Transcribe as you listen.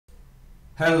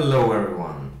Hello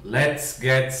everyone, let's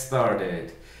get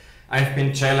started. I've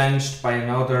been challenged by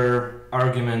another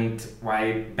argument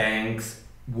why banks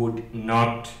would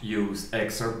not use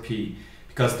XRP,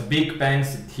 because the big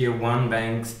banks, the tier 1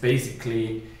 banks,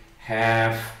 basically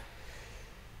have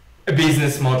a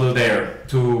business model there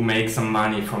to make some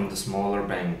money from the smaller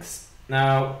banks.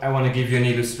 Now I want to give you an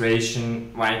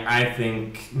illustration why I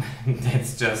think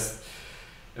that's just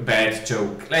a bad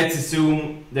joke. Let's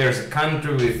assume there's a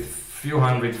country with few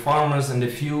hundred farmers and a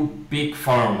few big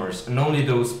farmers, and only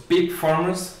those big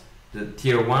farmers, the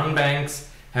tier 1 banks,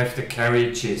 have the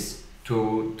carriages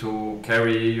to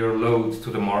carry your load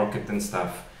to the market and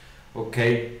stuff.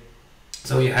 Okay,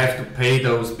 so you have to pay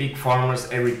those big farmers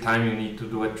every time you need to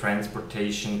do a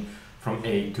transportation from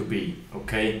A to B.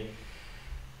 Okay,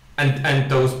 and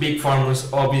those big farmers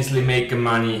obviously make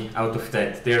money out of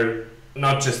that. They're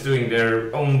not just doing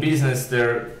their own business,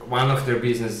 one of their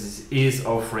businesses is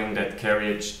offering that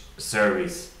carriage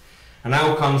service. And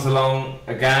now comes along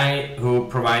a guy who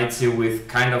provides you with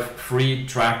kind of free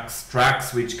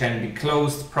trucks which can be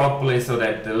closed properly so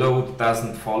that the load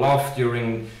doesn't fall off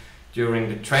during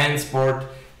the transport.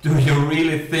 Do you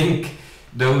really think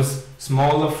those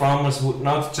smaller farmers would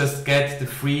not just get the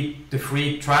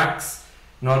free trucks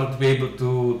in order to be able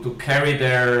to carry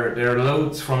their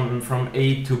loads from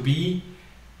A to B?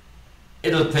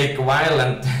 It'll take a while,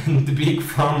 and the big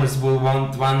farmers will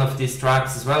want one of these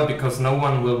trucks as well, because no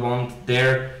one will want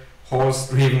their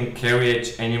horse-driven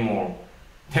carriage anymore.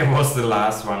 That was the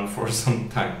last one for some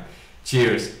time.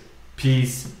 Cheers,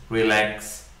 peace,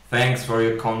 relax. Thanks for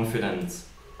your confidence.